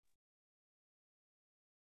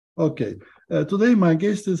Okay. Today, my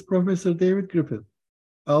guest is Professor David Griffith.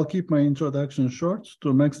 I'll keep my introduction short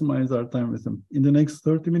to maximize our time with him. In the next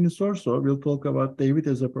 30 minutes or so, we'll talk about David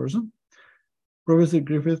as a person, Professor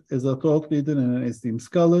Griffith is a thought leader and an esteemed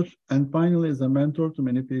scholar, and finally is a mentor to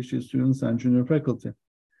many PhD students and junior faculty.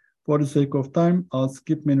 For the sake of time, I'll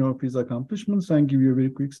skip many of his accomplishments and give you a very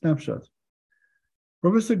quick snapshot.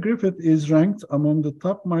 Professor Griffith is ranked among the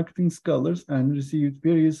top marketing scholars and received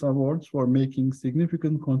various awards for making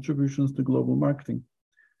significant contributions to global marketing.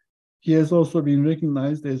 He has also been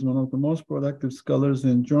recognized as one of the most productive scholars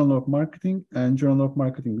in Journal of Marketing and Journal of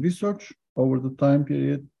Marketing Research over the time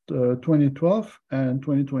period 2012 and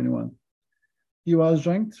 2021. He was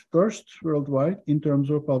ranked first worldwide in terms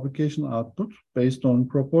of publication output based on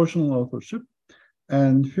proportional authorship,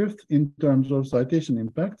 and fifth in terms of citation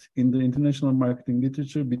impact in the international marketing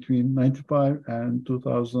literature between 1995 and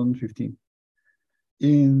 2015.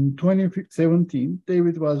 In 2017,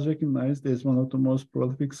 David was recognized as one of the most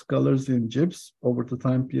prolific scholars in JIBS over the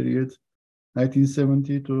time period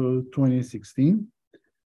 1970 to 2016.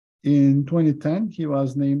 In 2010, he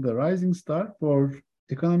was named a Rising Star for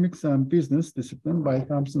Economics and Business Discipline by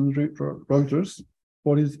Thomson Reuters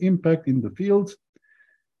for his impact in the field.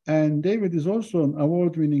 And David is also an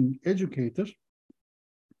award-winning educator.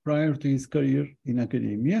 Prior to his career in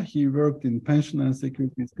academia, he worked in pension and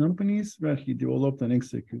securities companies where he developed and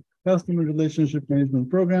executed customer relationship management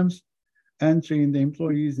programs and trained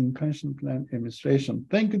employees in pension plan administration.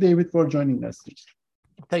 Thank you, David, for joining us.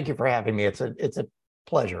 Thank you for having me. It's a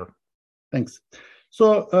pleasure. Thanks.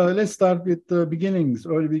 So let's start with the beginnings,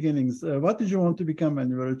 early beginnings. What did you want to become when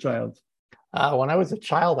you were a child? When I was a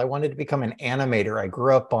child, I wanted to become an animator. I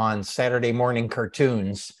grew up on Saturday morning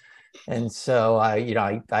cartoons. And so,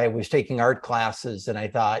 I was taking art classes and I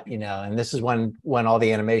thought, and this is when all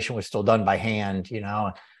the animation was still done by hand,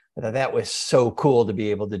 I thought that was so cool to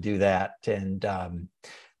be able to do that. And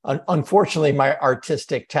unfortunately, my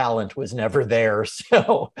artistic talent was never there.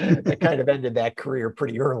 So I kind of ended that career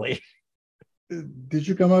pretty early. Did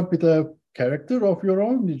you come up with a character of your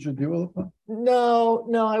own? Did you develop one? No,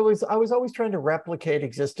 I was always trying to replicate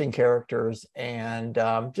existing characters and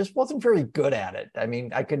just wasn't very good at it. I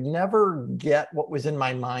mean, I could never get what was in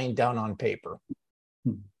my mind down on paper.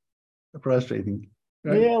 Frustrating.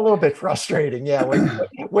 Right? Yeah, a little bit frustrating. Yeah,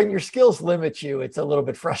 when your skills limit you, it's a little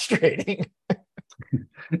bit frustrating.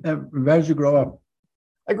 Where did you grow up?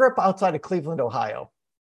 I grew up outside of Cleveland, Ohio.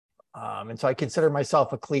 And so I consider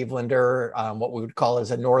myself a Clevelander, what we would call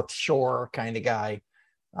as a North Shore kind of guy,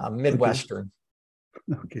 Midwestern.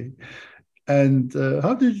 Okay. And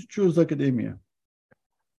how did you choose academia?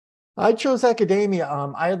 I chose academia.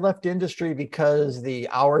 I had left industry because the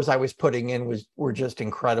hours I was putting in were just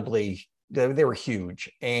incredibly, they were huge.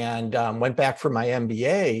 And went back for my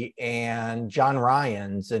MBA, and John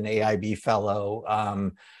Ryans, an AIB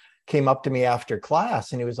fellow, came up to me after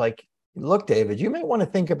class and he was like, "Look, David, you might want to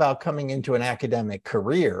think about coming into an academic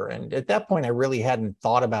career." And at that point, I really hadn't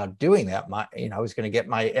thought about doing that. I was going to get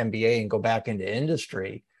my MBA and go back into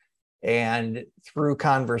industry. And through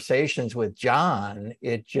conversations with John,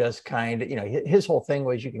 it just kind of, his whole thing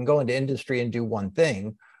was you can go into industry and do one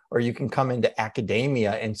thing, or you can come into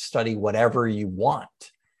academia and study whatever you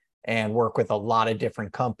want and work with a lot of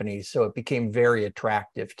different companies. So it became very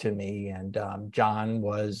attractive to me. And John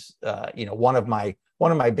was, one of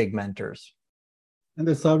my big mentors. And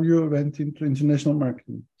that's how you went into international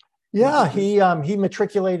marketing. Yeah, he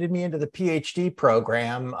matriculated me into the PhD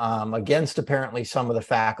program against apparently some of the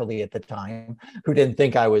faculty at the time who didn't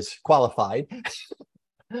think I was qualified.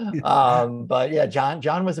 But yeah,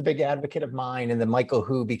 John was a big advocate of mine, and then Michael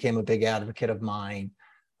Hu became a big advocate of mine.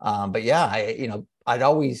 But yeah, I'd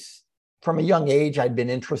always, from a young age, I'd been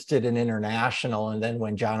interested in international. And then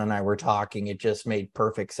when John and I were talking, it just made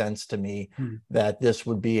perfect sense to me that this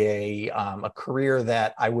would be a career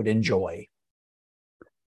that I would enjoy.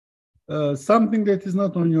 Something that is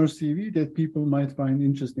not on your CV that people might find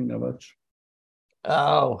interesting about you.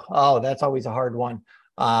 Oh, that's always a hard one.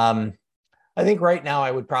 I think right now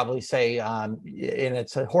I would probably say, and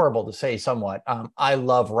it's horrible to say somewhat, I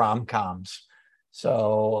love rom-coms.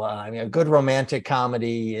 So, a good romantic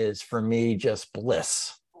comedy is for me just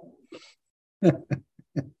bliss.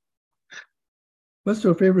 What's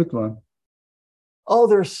your favorite one? Oh,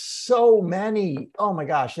 there's so many. Oh my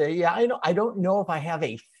gosh. Yeah, I don't know if I have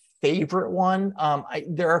a favorite one.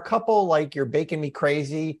 There are a couple, like You're Baking Me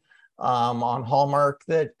Crazy on Hallmark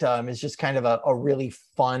that is just kind of a really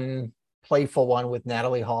fun, playful one with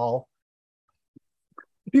Natalie Hall.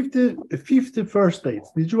 50 First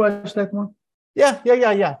Dates. Did you watch that one? Yeah.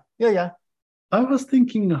 I was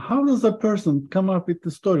thinking, how does a person come up with the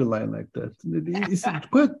storyline like that? It's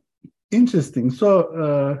quite interesting.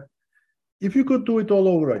 So, if you could do it all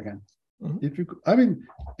over again, if you could, I mean,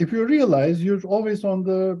 if you realize you're always on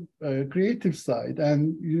the creative side,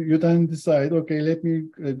 and you then decide, okay, let me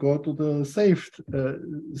go to the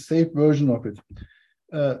safe version of it.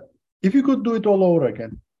 If you could do it all over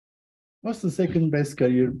again, what's the second best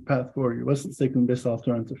career path for you? What's the second best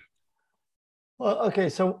alternative? Well, okay,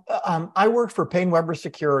 so I worked for PaineWebber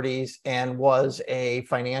Securities and was a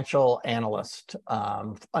financial analyst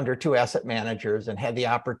under two asset managers, and had the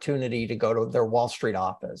opportunity to go to their Wall Street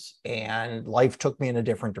office. And life took me in a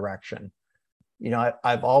different direction. You know,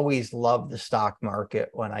 I've always loved the stock market.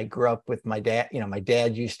 When I grew up with my dad, you know, my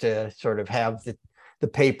dad used to sort of have the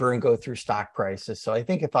paper and go through stock prices. So I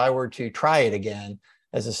think if I were to try it again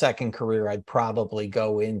as a second career, I'd probably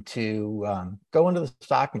go into the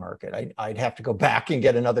stock market. I'd have to go back and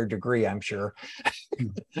get another degree, I'm sure.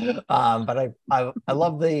 But I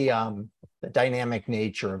love the dynamic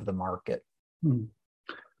nature of the market. And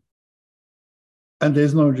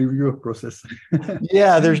there's no review process.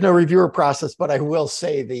 Yeah, there's no reviewer process, but I will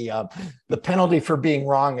say the penalty for being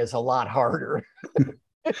wrong is a lot harder.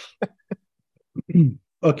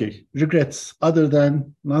 Okay, regrets other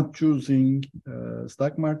than not choosing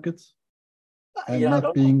stock markets and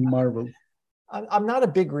not being Marvel. I'm not a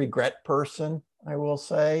big regret person, I will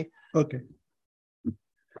say. Okay.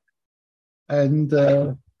 And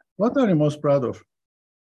what are you most proud of?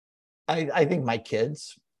 I think my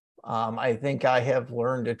kids. I think I have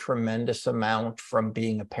learned a tremendous amount from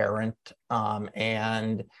being a parent,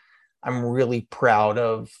 and I'm really proud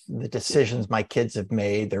of the decisions my kids have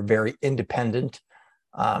made. They're very independent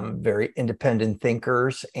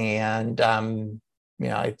thinkers, and you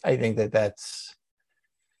know, I think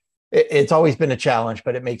it's always been a challenge,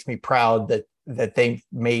 but it makes me proud that they've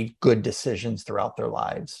made good decisions throughout their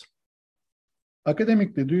lives.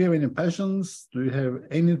 Academically, do you have any passions? Do you have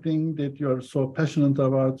anything that you are so passionate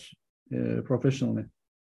about professionally?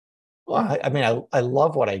 Well, I mean, I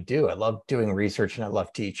love what I do. I love doing research and I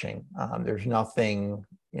love teaching. There's nothing,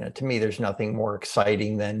 you know, to me, there's nothing more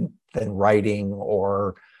exciting than writing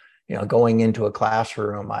or, you know, going into a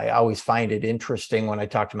classroom. I always find it interesting when I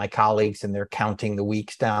talk to my colleagues and they're counting the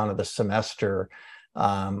weeks down of the semester.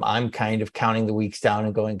 I'm kind of counting the weeks down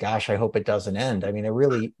and going, gosh, I hope it doesn't end. I mean, I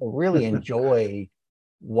really enjoy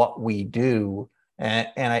what we do. And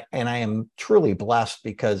I am truly blessed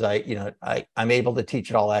because I'm able to teach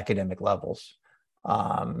at all academic levels.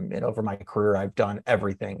 And over my career, I've done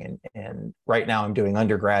everything. And right now I'm doing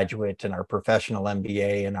undergraduate and our professional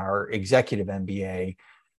MBA and our executive MBA.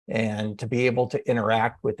 And to be able to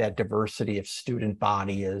interact with that diversity of student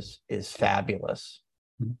body is fabulous.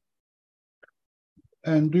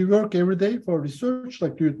 And do you work every day for research?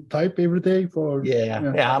 Like, do you type every day for? Yeah.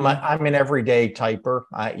 I'm an everyday typer.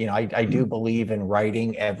 I do believe in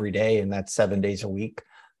writing every day, and that's 7 days a week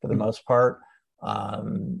for the most part.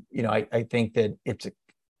 I think that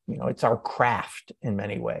it's our craft in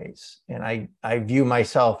many ways, and I view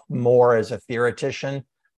myself more as a theoretician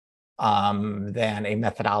than a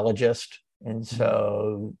methodologist, and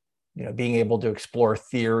so being able to explore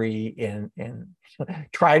theory and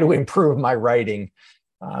try to improve my writing,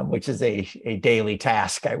 which is a daily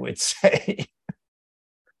task, I would say.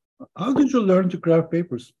 How did you learn to craft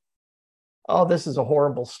papers? Oh, this is a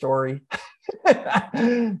horrible story.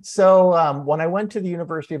 So when I went to the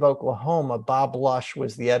University of Oklahoma, Bob Lush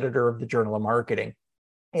was the editor of the Journal of Marketing,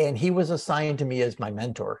 and he was assigned to me as my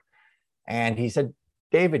mentor. And he said,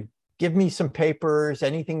 David, give me some papers,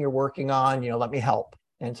 anything you're working on, let me help.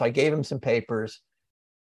 And so I gave him some papers,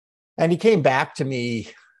 and he came back to me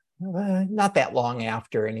not that long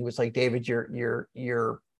after, and he was like, David,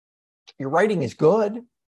 your writing is good,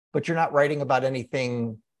 but you're not writing about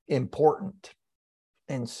anything important.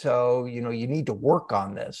 And so, you need to work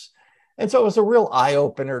on this. And so it was a real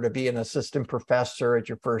eye-opener to be an assistant professor at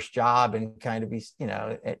your first job and kind of be,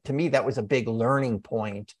 to me, that was a big learning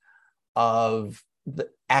point of the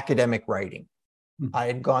academic writing. I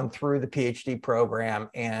had gone through the PhD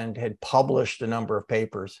program and had published a number of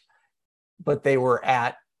papers, but they were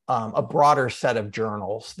at a broader set of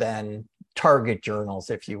journals than target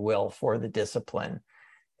journals, if you will, for the discipline.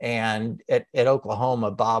 And at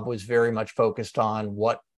Oklahoma, Bob was very much focused on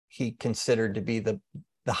what he considered to be the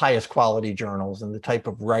highest quality journals and the type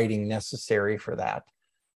of writing necessary for that.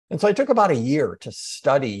 And so I took about a year to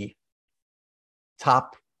study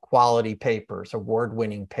top quality papers,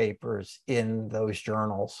 award-winning papers in those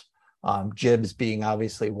journals, Jibs being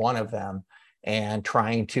obviously one of them, and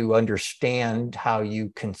trying to understand how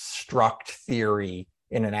you construct theory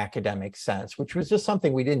in an academic sense, which was just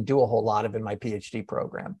something we didn't do a whole lot of in my PhD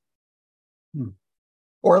program.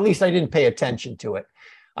 Or at least I didn't pay attention to it.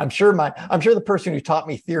 I'm sure the person who taught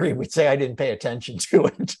me theory would say I didn't pay attention to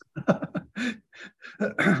it.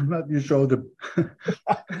 But you showed them.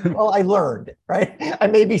 Well, I learned, right? I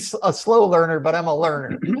may be a slow learner, but I'm a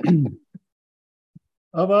learner.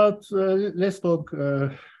 Let's talk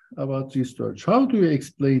about research. How do you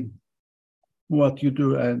explain what you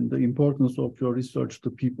do and the importance of your research to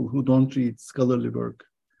people who don't read scholarly work?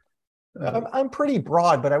 I'm pretty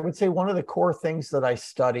broad, but I would say one of the core things that I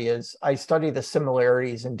study is I study the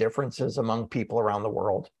similarities and differences among people around the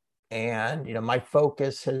world. And, my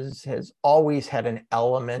focus has always had an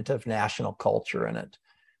element of national culture in it.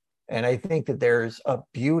 And I think that there's a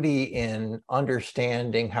beauty in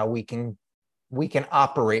understanding how we can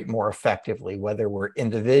operate more effectively, whether we're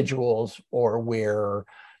individuals or we're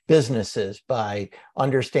businesses, by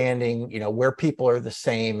understanding, where people are the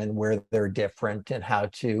same and where they're different and how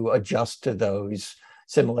to adjust to those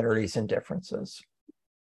similarities and differences.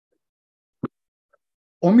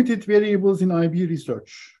 Omitted variables in IB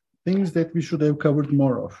research, things that we should have covered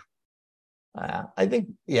more of. I think,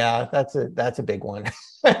 that's a big one.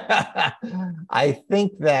 I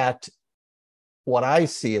think that what I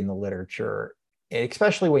see in the literature,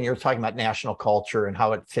 especially when you're talking about national culture and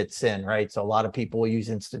how it fits in, right? So a lot of people use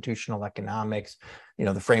institutional economics,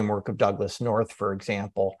 the framework of Douglass North, for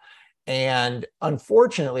example. And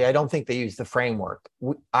unfortunately, I don't think they use the framework.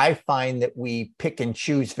 I find that we pick and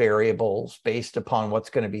choose variables based upon what's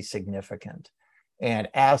going to be significant. And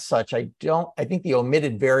as such, I think the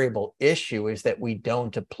omitted variable issue is that we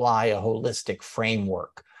don't apply a holistic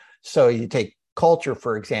framework. So you take culture,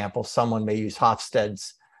 for example, someone may use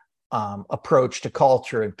Hofstede's approach to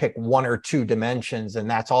culture and pick one or two dimensions, and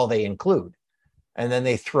that's all they include. And then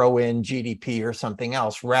they throw in GDP or something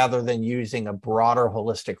else, rather than using a broader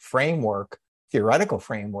holistic framework, theoretical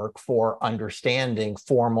framework, for understanding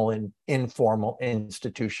formal and informal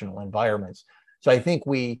institutional environments. So I think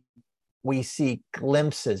we see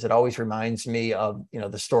glimpses. It always reminds me of,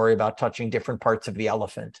 the story about touching different parts of the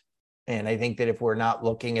elephant. And I think that if we're not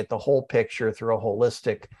looking at the whole picture through a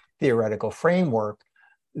holistic theoretical framework,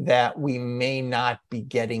 that we may not be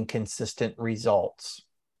getting consistent results.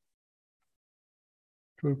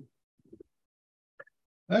 True.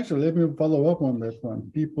 Actually, let me follow up on that one.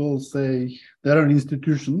 People say there are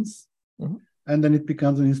institutions, and then it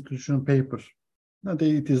becomes an institutional paper. No,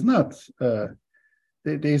 it is not.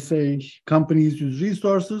 They say companies use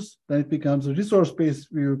resources, then it becomes a resource-based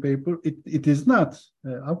review paper. It is not.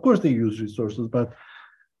 Of course, they use resources, but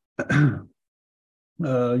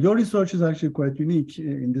your research is actually quite unique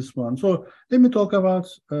in this one. So let's talk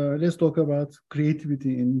about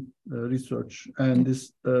creativity in research and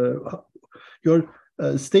this your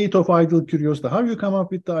state of idle curiosity. How you come up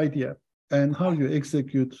with the idea and how you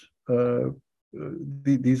execute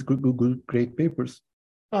these great papers.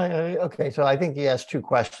 Okay, so I think you asked two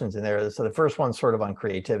questions in there. So the first one's sort of on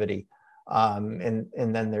creativity. And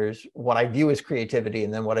then there's what I view as creativity,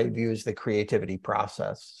 and then what I view as the creativity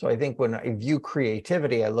process. So I think when I view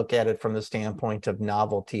creativity, I look at it from the standpoint of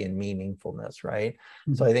novelty and meaningfulness, right?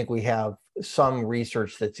 Mm-hmm. So I think we have some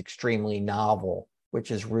research that's extremely novel,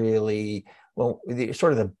 which is really,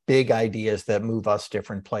 sort of the big ideas that move us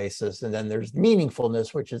different places. And then there's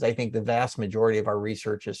meaningfulness, which is, I think, the vast majority of our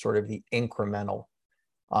research is sort of the incremental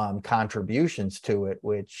contributions to it,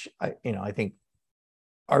 which I think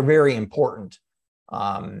are very important.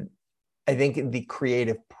 I think the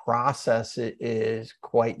creative process is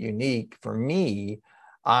quite unique for me.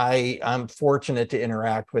 I'm fortunate to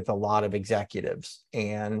interact with a lot of executives,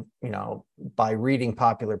 and by reading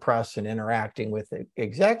popular press and interacting with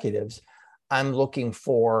executives, I'm looking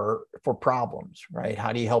for problems, right?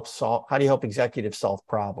 How do you help executives solve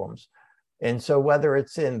problems? And so whether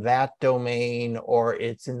it's in that domain or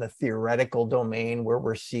it's in the theoretical domain where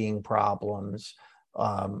we're seeing problems,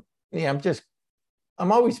 I'm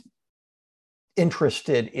always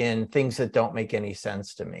interested in things that don't make any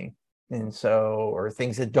sense to me. And so, or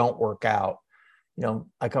things that don't work out.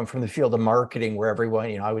 I come from the field of marketing where everyone,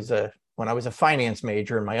 when I was a finance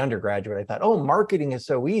major in my undergraduate, I thought, oh, marketing is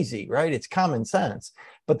so easy, right? It's common sense.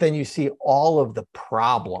 But then you see all of the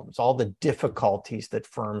problems, all the difficulties that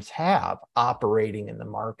firms have operating in the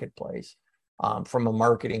marketplace from a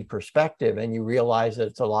marketing perspective, and you realize that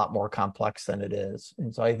it's a lot more complex than it is.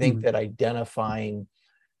 And so I think that identifying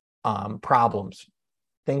problems,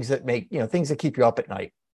 things that keep you up at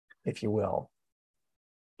night, if you will.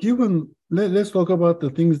 Let's talk about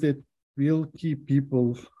the things that will keep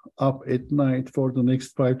people up at night for the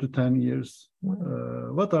next 5 to 10 years.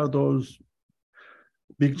 What are those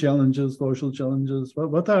big challenges, social challenges?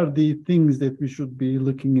 What are the things that we should be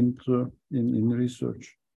looking into in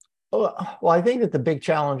research? Well, I think that the big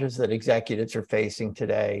challenges that executives are facing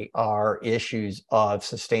today are issues of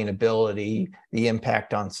sustainability, the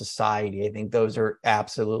impact on society. I think those are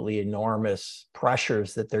absolutely enormous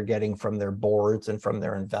pressures that they're getting from their boards and from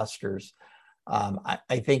their investors.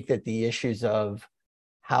 I think that the issues of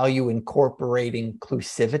how you incorporate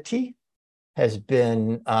inclusivity has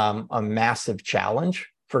been a massive challenge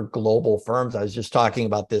for global firms. I was just talking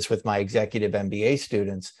about this with my executive MBA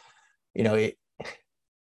students. You know,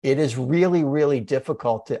 it is really, really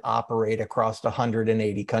difficult to operate across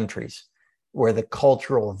 180 countries where the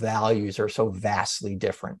cultural values are so vastly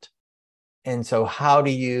different. And so how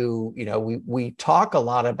do you, we talk a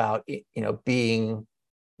lot about, being,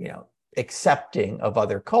 accepting of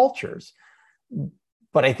other cultures,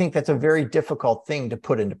 but I think that's a very difficult thing to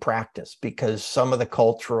put into practice because some of the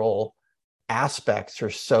cultural aspects are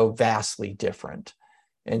so vastly different.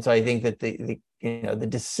 And so I think that the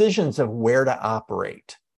decisions of where to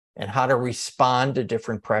operate and how to respond to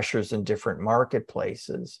different pressures in different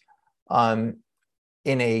marketplaces in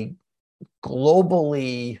a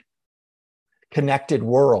globally connected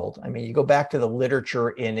world. I mean, you go back to the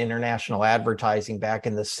literature in international advertising back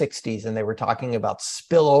in the 60s, and they were talking about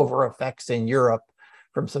spillover effects in Europe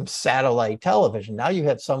from some satellite television. Now you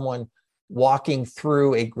have someone walking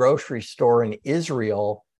through a grocery store in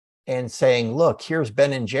Israel and saying, look, here's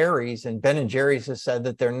Ben & Jerry's, and Ben & Jerry's has said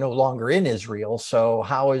that they're no longer in Israel. So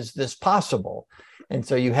how is this possible? And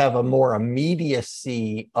so you have a more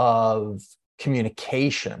immediacy of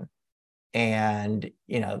communication, and,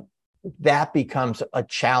 that becomes a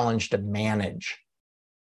challenge to manage.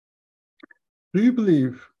 Do you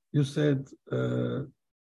believe, you said we're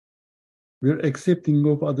accepting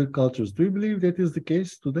of other cultures. Do you believe that is the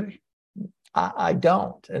case today? I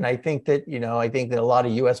don't. And I think that, a lot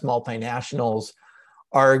of US multinationals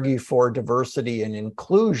argue for diversity and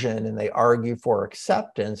inclusion, and they argue for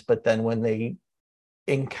acceptance. But then when they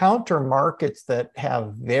encounter markets that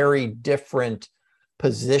have very different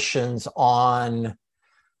positions on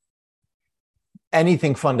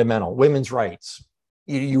anything fundamental, women's rights,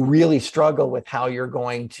 you really struggle with how you're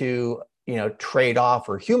going to, trade off,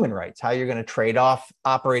 or human rights, how you're going to trade off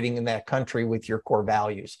operating in that country with your core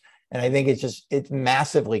values. And I think it's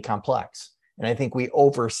massively complex. And I think we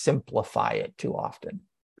oversimplify it too often.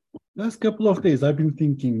 Last couple of days, I've been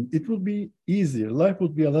thinking it would be easier. Life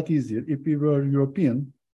would be a lot easier if we were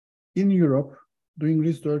European in Europe doing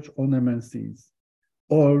research on MNCs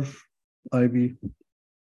or IB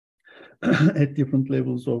at different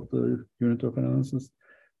levels of the unit of analysis.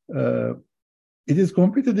 It is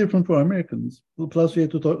completely different for Americans. Plus, we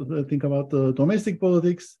have to think about the domestic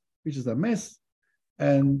politics, which is a mess.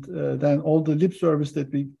 And then all the lip service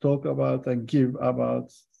that we talk about and give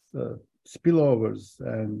about spillovers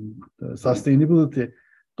and sustainability,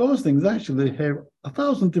 those things actually have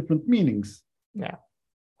 1,000 different meanings. Yeah.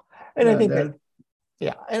 And I think that,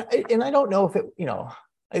 and I don't know if it,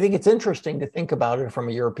 I think it's interesting to think about it from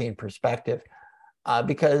a European perspective,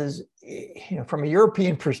 because, from a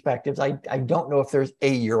European perspective, I don't know if there's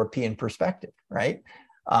a European perspective, right?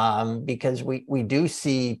 Because we do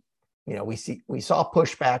see, we saw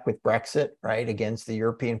pushback with Brexit, right, against the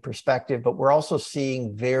European perspective, but we're also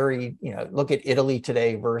seeing look at Italy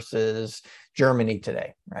today versus Germany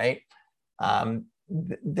today, right?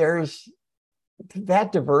 There's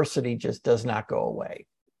that diversity just does not go away.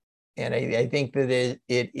 And I think that it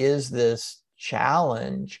is this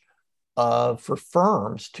challenge for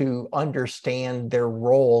firms to understand their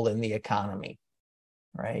role in the economy,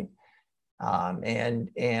 right? And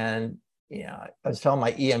I was telling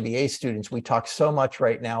my EMBA students, we talk so much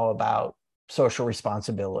right now about social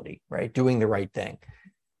responsibility, right? Doing the right thing.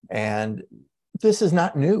 And this is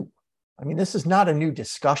not new. I mean, this is not a new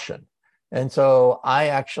discussion. And so I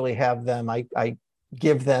actually have them, I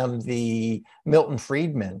give them the Milton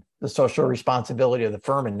Friedman, the social responsibility of the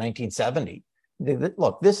firm in 1970.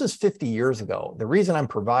 Look, this is 50 years ago. The reason I'm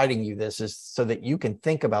providing you this is so that you can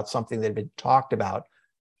think about something that had been talked about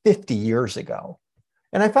 50 years ago.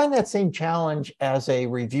 And I find that same challenge as a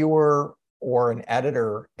reviewer or an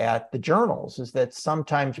editor at the journals, is that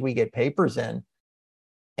sometimes we get papers in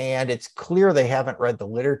and it's clear they haven't read the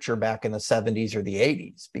literature back in the 70s or the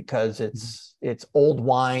 80s, because it's old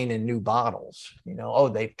wine in new bottles.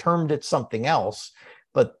 They've termed it something else,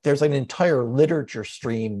 but there's an entire literature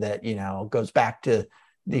stream that, goes back to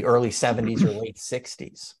the early 70s or late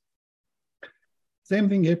 60s. Same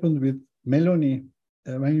thing happened with Meloni.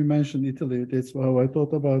 When you mentioned Italy, that's how I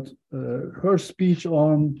thought about her speech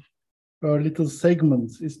on her little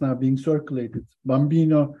segments is now being circulated.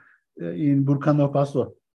 Bambino in Burkina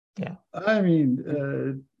Faso. Yeah. I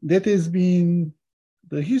mean, that has been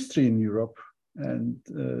the history in Europe, and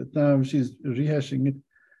now she's rehashing it,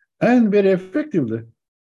 and very effectively.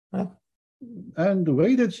 Yeah. And the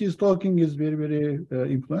way that she's talking is very, very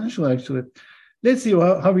influential, actually. Let's see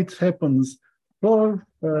how it happens. So,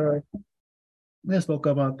 let's talk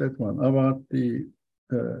about that one, about the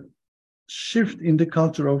shift in the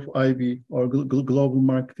culture of IB or global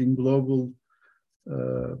marketing, global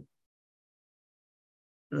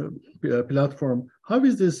platform. How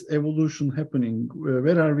is this evolution happening?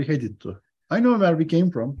 Where are we headed to? I know where we came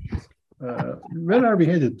from. Where are we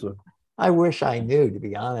headed to? I wish I knew, to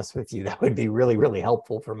be honest with you. That would be really, really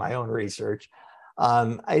helpful for my own research.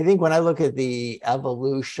 I think when I look at the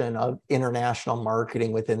evolution of international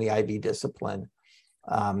marketing within the IB discipline,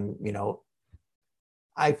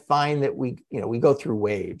 I find that we go through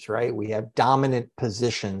waves, right? We have dominant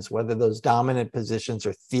positions, whether those dominant positions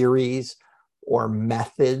are theories or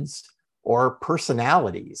methods or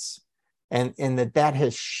personalities, and that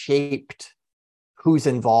has shaped who's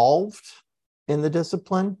involved in the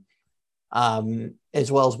discipline,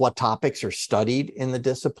 as well as what topics are studied in the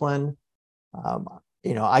discipline.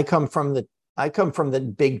 I come from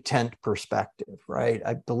the big tent perspective, right?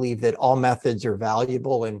 I believe that all methods are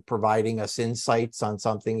valuable in providing us insights on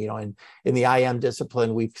something. In the IM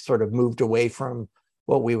discipline, we've sort of moved away from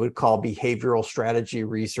what we would call behavioral strategy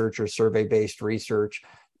research or survey-based research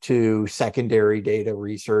to secondary data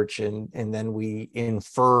research, and then we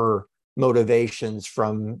infer motivations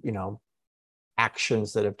from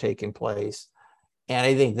actions that have taken place. And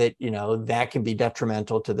I think that that can be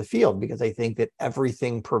detrimental to the field, because I think that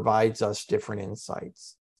everything provides us different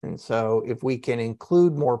insights. And so if we can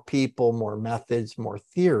include more people, more methods, more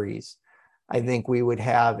theories, I think we would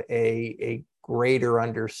have a greater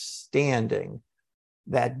understanding.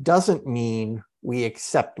 That doesn't mean we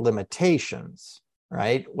accept limitations,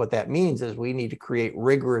 right? What that means is we need to create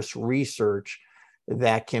rigorous research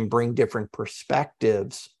that can bring different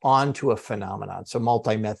perspectives onto a phenomenon. So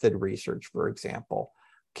multi-method research, for example,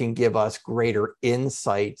 can give us greater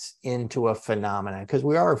insights into a phenomenon, because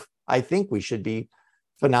I think we should be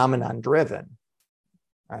phenomenon driven,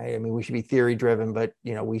 right? I mean, we should be theory driven, but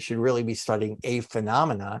we should really be studying a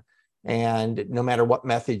phenomena. And no matter what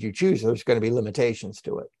method you choose, there's going to be limitations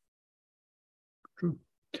to it. True.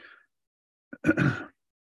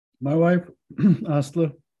 My wife,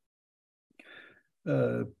 Aslı,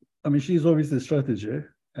 she's obviously a strategy,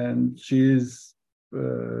 and she's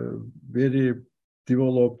very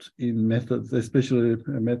developed in methods, especially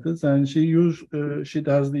methods. And she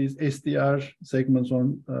does these SDR segments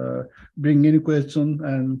on bring any question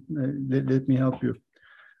and let me help you.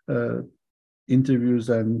 Interviews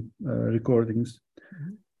and recordings.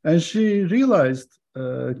 Mm-hmm. And she realized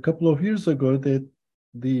a couple of years ago that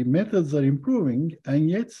the methods are improving, and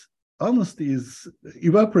yet honesty is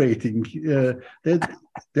evaporating. That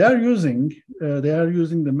they are using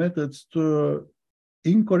the methods to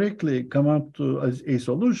incorrectly come up to a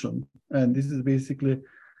solution. And this is basically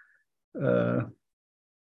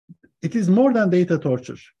it is more than data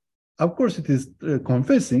torture. Of course, it is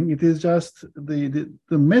confessing. It is just the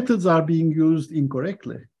methods are being used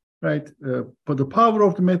incorrectly, right? But the power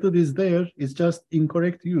of the method is there. It's just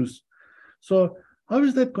incorrect use. So how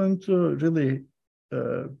is that going to really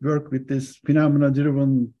work with this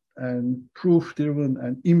phenomena-driven and proof-driven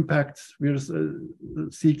and impact? We're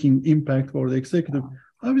seeking impact for the executive.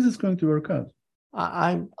 How is this going to work out?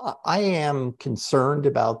 I am concerned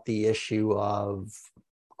about the issue of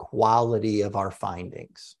quality of our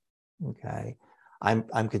findings. Okay,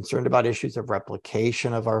 I'm concerned about issues of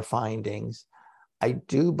replication of our findings. I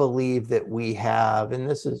do believe that we have, and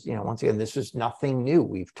this is, once again, this is nothing new.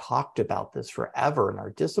 We've talked about this forever in our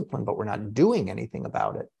discipline, but we're not doing anything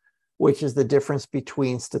about it, which is the difference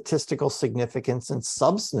between statistical significance and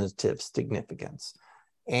substantive significance.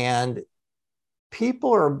 And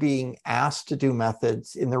people are being asked to do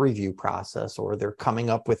methods in the review process, or they're coming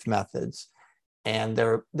up with methods, and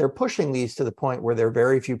they're pushing these to the point where there are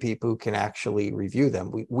very few people who can actually review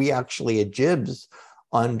them. We actually at JIBS,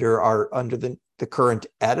 under the current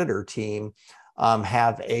editor team,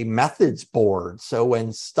 have a methods board. So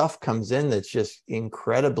when stuff comes in that's just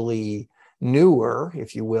incredibly newer,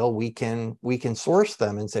 if you will, we can source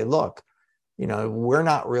them and say, look, we're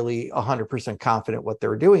not really 100% confident what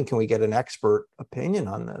they're doing. Can we get an expert opinion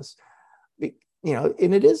on this?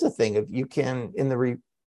 And it is a thing of, you can, in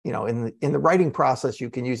the writing process, you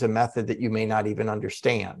can use a method that you may not even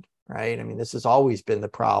understand, right? I mean, this has always been the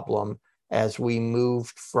problem as we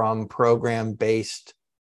moved from program-based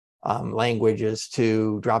languages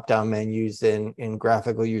to drop-down menus in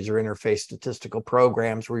graphical user interface statistical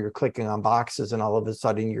programs where you're clicking on boxes and all of a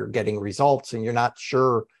sudden you're getting results and you're not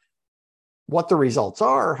sure what the results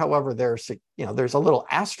are. However, there's a little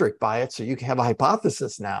asterisk by it, so you can have a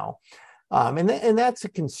hypothesis now. And that's a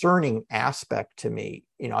concerning aspect to me.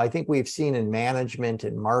 I think we've seen in management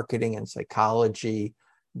and marketing and psychology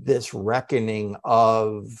this reckoning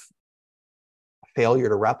of failure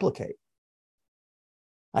to replicate.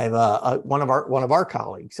 I have one of our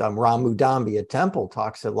colleagues, Ram Mudambi at Temple,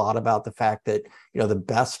 talks a lot about the fact that the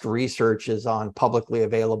best research is on publicly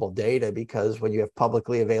available data, because when you have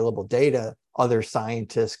publicly available data, other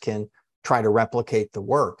scientists can try to replicate the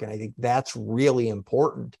work, and I think that's really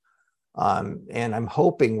important. And I'm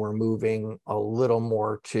hoping we're moving a little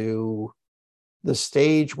more to the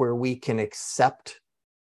stage where we can accept,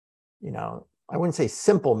 I wouldn't say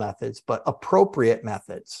simple methods, but appropriate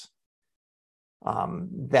methods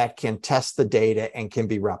that can test the data and can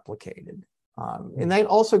be replicated. And that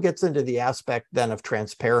also gets into the aspect then of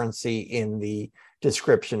transparency in the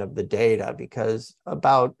description of the data, because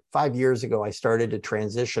about 5 years ago, I started to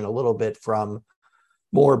transition a little bit from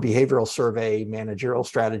more behavioral survey, managerial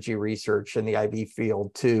strategy research in the IB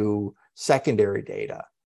field to secondary data.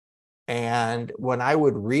 And when I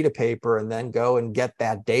would read a paper and then go and get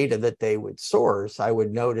that data that they would source, I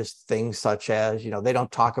would notice things such as, they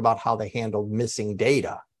don't talk about how they handled missing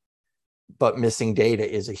data, but missing data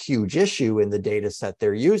is a huge issue in the data set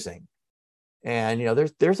they're using. And,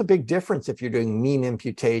 there's a big difference if you're doing mean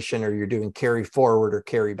imputation or you're doing carry forward or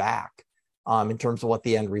carry back in terms of what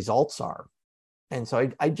the end results are. And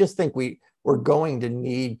so I just think we're going to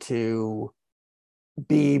need to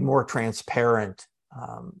be more transparent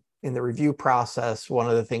in the review process. One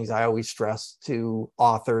of the things I always stress to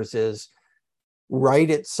authors is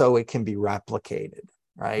write it so it can be replicated,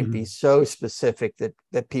 right? Mm-hmm. Be so specific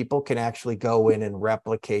that people can actually go in and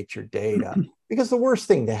replicate your data. Because the worst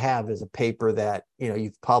thing to have is a paper that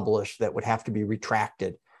you've published that would have to be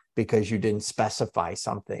retracted because you didn't specify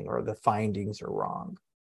something or the findings are wrong.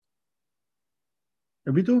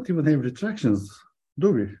 We don't even have retractions,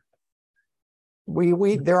 do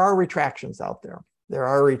we? There are retractions out there. There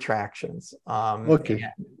are retractions. Okay.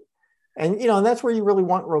 And that's where you really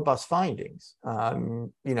want robust findings.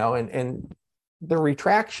 And the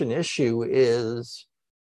retraction issue is,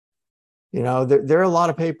 there are a lot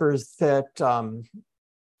of papers that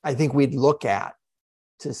I think we'd look at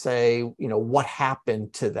to say, what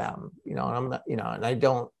happened to them, and I'm not, and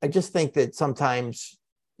I just think that sometimes,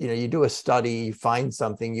 you do a study, you find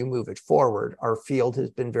something, you move it forward. Our field has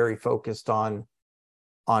been very focused on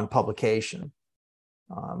publication.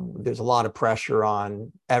 There's a lot of pressure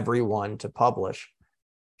on everyone to publish.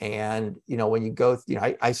 And, when you go,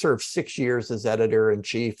 I served 6 years as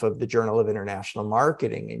editor-in-chief of the Journal of International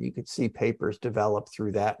Marketing, and you could see papers develop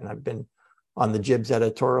through that. And I've been on the JIBS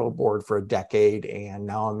editorial board for a decade, and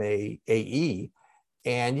now I'm a AE.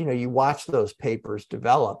 And, you watch those papers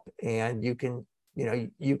develop, and you can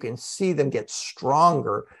see them get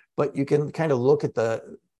stronger, but you can kind of look at the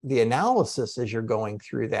analysis as you're going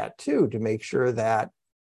through that too, to make sure that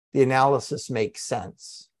the analysis makes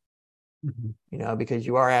sense. Mm-hmm. Because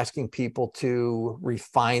you are asking people to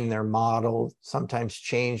refine their model, sometimes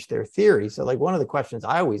change their theory. So like one of the questions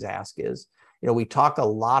I always ask is, we talk a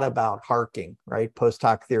lot about harking, right? Post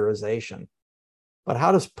hoc theorization. But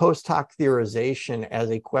how does post hoc theorization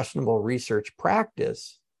as a questionable research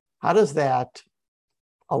practice, how does that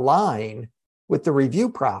align with the review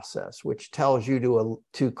process, which tells you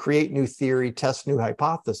to create new theory, test new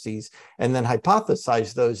hypotheses, and then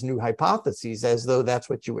hypothesize those new hypotheses as though that's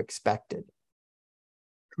what you expected?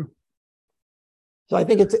 So I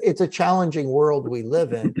think it's a challenging world we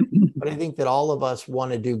live in, but I think that all of us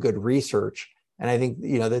want to do good research. And I think,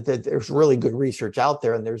 that there's really good research out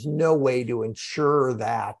there, and there's no way to ensure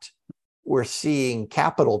that we're seeing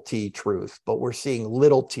capital T truth, but we're seeing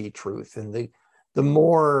little t truth. And the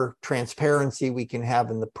more transparency we can have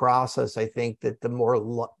in the process, I think that the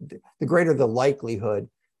greater the likelihood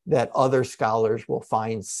that other scholars will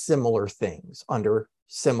find similar things under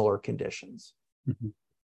similar conditions. Mm-hmm.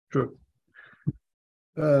 True.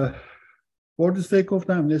 For the sake of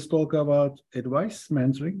time, let's talk about advice,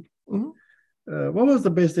 mentoring. Mm-hmm. What was the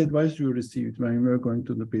best advice you received when you were going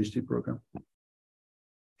to the PhD program?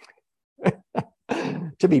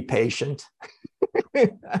 To be patient.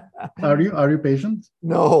 Are you patient?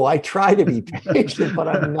 No, I try to be patient, but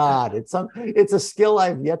I'm not. It's a skill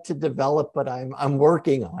I've yet to develop, but I'm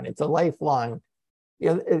working on. It's a lifelong,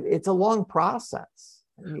 it's a long process.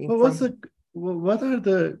 I mean, what are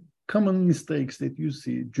the common mistakes that you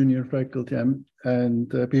see junior faculty and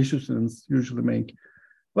PhD students usually make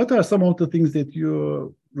What are some of the things that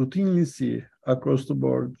you routinely see across the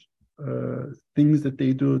board, things that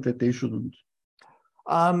they do that they shouldn't?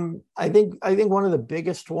 I think one of the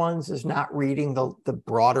biggest ones is not reading the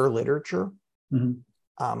broader literature.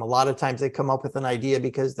 Mm-hmm. A lot of times they come up with an idea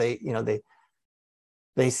because they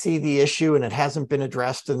see the issue and it hasn't been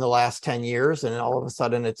addressed in the last 10 years, and all of a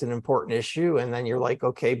sudden it's an important issue. And then you're like,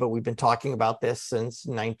 okay, but we've been talking about this since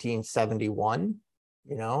 1971,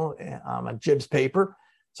 a Gibbs paper.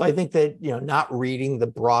 So I think that, not reading the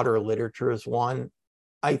broader literature is one.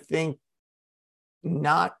 I think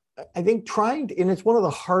trying to, and it's one of the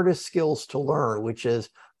hardest skills to learn, which is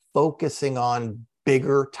focusing on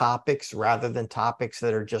bigger topics rather than topics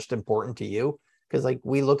that are just important to you. Because like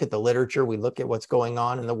we look at the literature, we look at what's going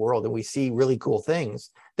on in the world, and we see really cool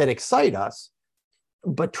things that excite us.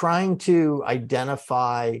 But trying to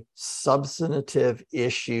identify substantive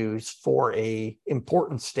issues for a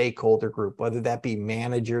important stakeholder group, whether that be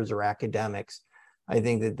managers or academics, I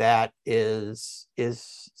think that is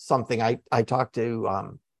something I talk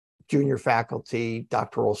to junior faculty,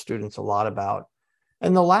 doctoral students a lot about.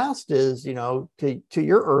 And the last is, to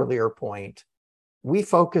your earlier point, we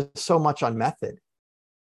focus so much on method.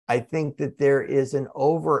 I think that there is an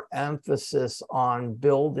overemphasis on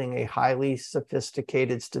building a highly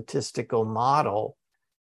sophisticated statistical model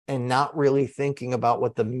and not really thinking about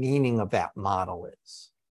what the meaning of that model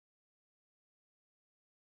is.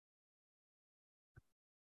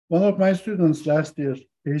 One of my students last year,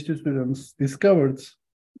 PhD students, discovered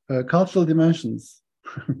cultural dimensions.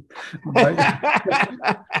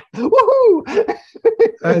 Woohoo!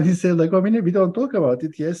 And he said, like, we don't talk about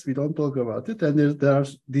it. Yes, we don't talk about it. And there are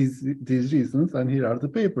these reasons, and here are the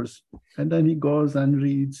papers. And then he goes and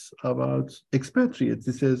reads about expatriates.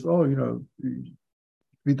 He says, oh,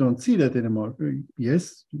 we don't see that anymore.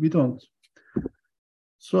 Yes, we don't.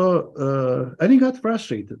 So, and he got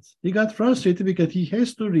frustrated. He got frustrated because he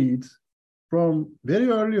has to read from very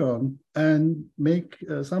early on and make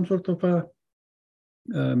some sort of a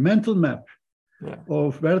mental map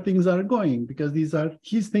of where things are going, because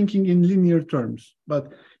he's thinking in linear terms.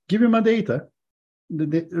 But give him a data,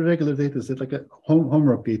 the regular data set, like a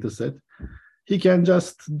homework data set, he can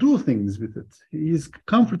just do things with it. He's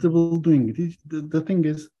comfortable doing it. The thing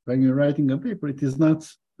is, when you're writing a paper, it is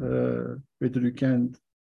not whether you can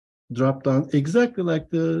drop down exactly like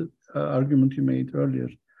the argument you made earlier.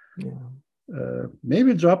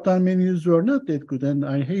 Maybe drop-down menus were not that good, and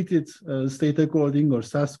I hated Stata coding or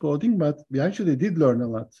SAS coding, but we actually did learn a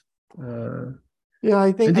lot.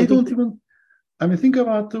 I think. And they don't even. Think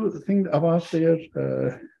about their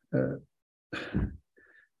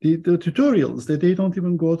the tutorials. That they don't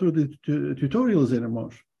even go through the tutorials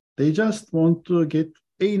anymore. They just want to get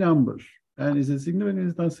a number, and is it significant?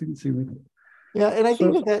 It's not significant. Yeah, and I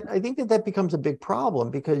think that becomes a big problem,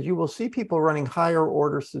 because you will see people running higher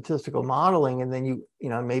order statistical modeling, and then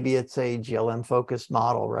maybe it's a GLM focused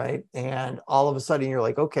model, right? And all of a sudden you're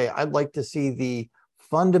like, okay, I'd like to see the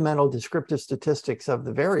fundamental descriptive statistics of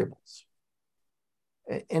the variables.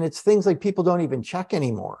 And it's things like people don't even check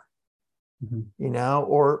anymore.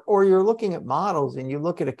 Or you're looking at models and you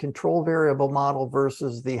look at a control variable model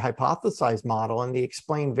versus the hypothesized model, and the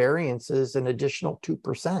explained variance is an additional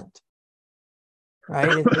 2%.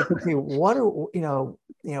 Right? It's like, okay, why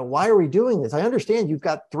are we doing this? I understand you've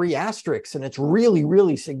got 3 asterisks and it's really,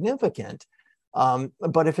 really significant.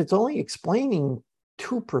 But if it's only explaining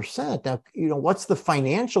 2%, now, what's the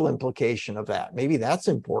financial implication of that? Maybe that's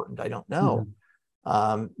important. I don't know.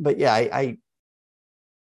 But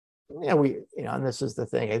and this is the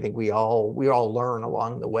thing. I think we all learn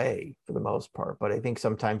along the way for the most part, but I think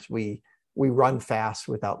sometimes we run fast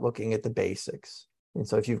without looking at the basics. And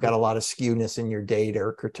so if you've got a lot of skewness in your data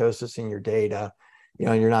or kurtosis in your data,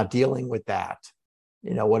 and you're not dealing with that,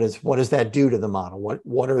 what does that do to the model?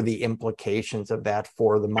 What are the implications of that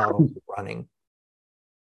for the model running?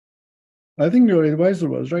 I think your advisor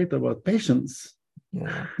was right about patience.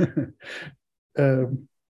 Yeah.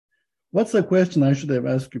 What's the question I should have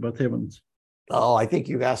asked you about heavens? Oh, I think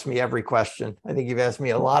you've asked me every question. I think you've asked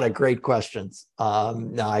me a lot of great questions.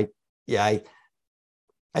 I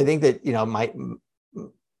think that,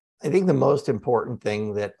 I think the most important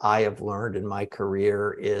thing that I have learned in my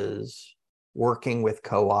career is working with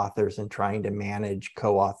co-authors and trying to manage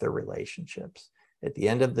co-author relationships. At the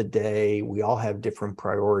end of the day, we all have different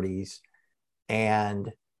priorities,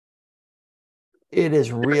 and it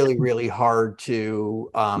is really, really hard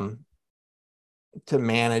to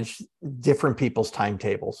manage different people's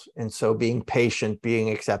timetables. And so being patient,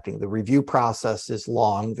 being accepting. The review process is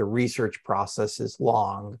long, the research process is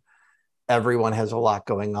long. Everyone has a lot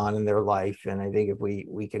going on in their life. And I think if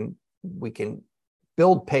we can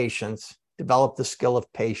build patience, develop the skill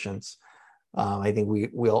of patience, I think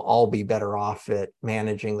we'll all be better off at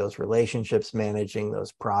managing those relationships, managing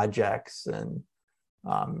those projects, and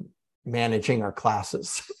managing our classes.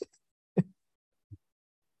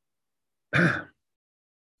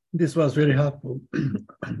 This was very helpful.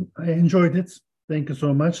 I enjoyed it. Thank you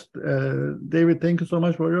so much. David, thank you so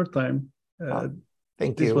much for your time.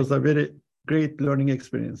 Thank you. This was a very great learning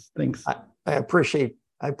experience. Thanks. I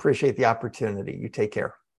appreciate the opportunity. You take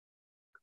care.